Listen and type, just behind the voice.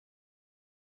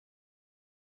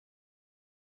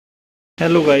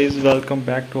Hello guys, welcome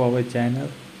back to our channel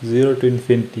 0 to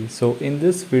Infinity. So in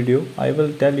this video I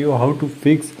will tell you how to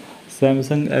fix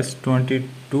Samsung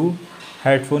S22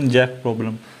 headphone jack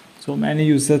problem. So many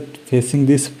users facing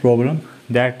this problem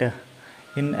that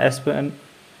in in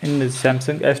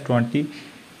Samsung S22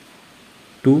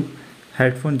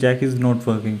 headphone jack is not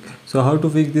working. So how to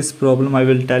fix this problem I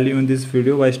will tell you in this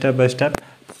video by step.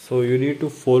 So you need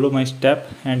to follow my step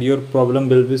and your problem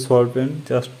will be solved in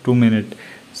just 2 minutes.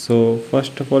 So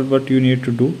first of all, what you need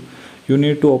to do, you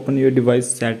need to open your device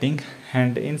setting,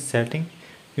 and in setting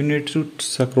you need to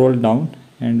scroll down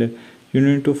and you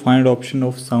need to find option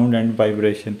of sound and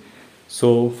vibration.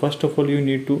 So first of all you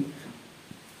need to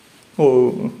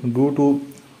do to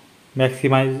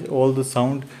maximize all the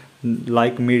sound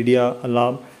like media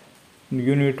alarm.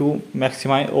 You need to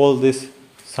maximize all these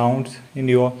sounds in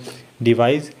your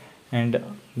device, and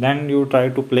then you try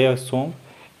to play a song,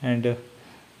 and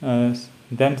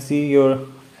then see your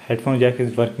headphone jack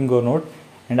is working or not,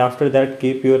 and after that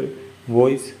keep your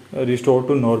voice restored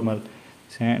to normal.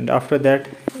 And after that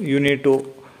you need to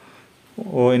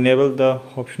enable the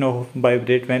option of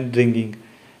vibrate when ringing,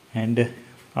 and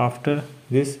after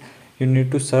this you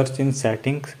need to search in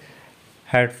settings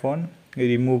headphone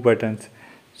remove buttons.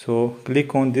 So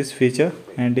click on this feature,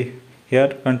 and here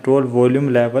control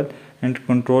volume level and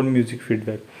control music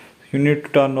feedback. You need to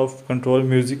turn off control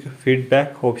music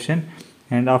feedback option,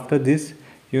 and after this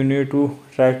you need to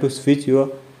try to switch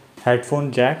your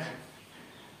headphone jack,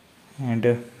 and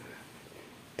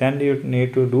then you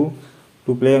need to do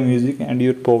to play music and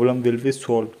your problem will be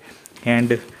solved.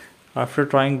 And after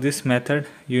trying this method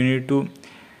you need to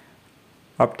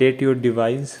update your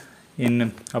device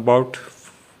in about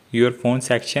your phone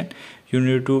section. You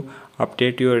need to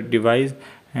update your device,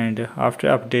 and after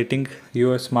updating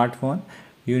your smartphone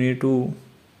you need to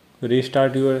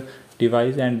restart your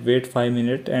device and wait 5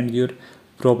 minutes, and your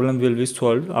problem will be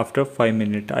solved after 5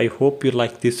 minutes. I hope you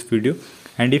like this video,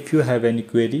 and if you have any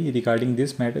query regarding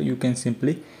this matter you can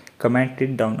simply comment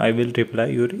it down. I will reply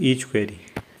your each query.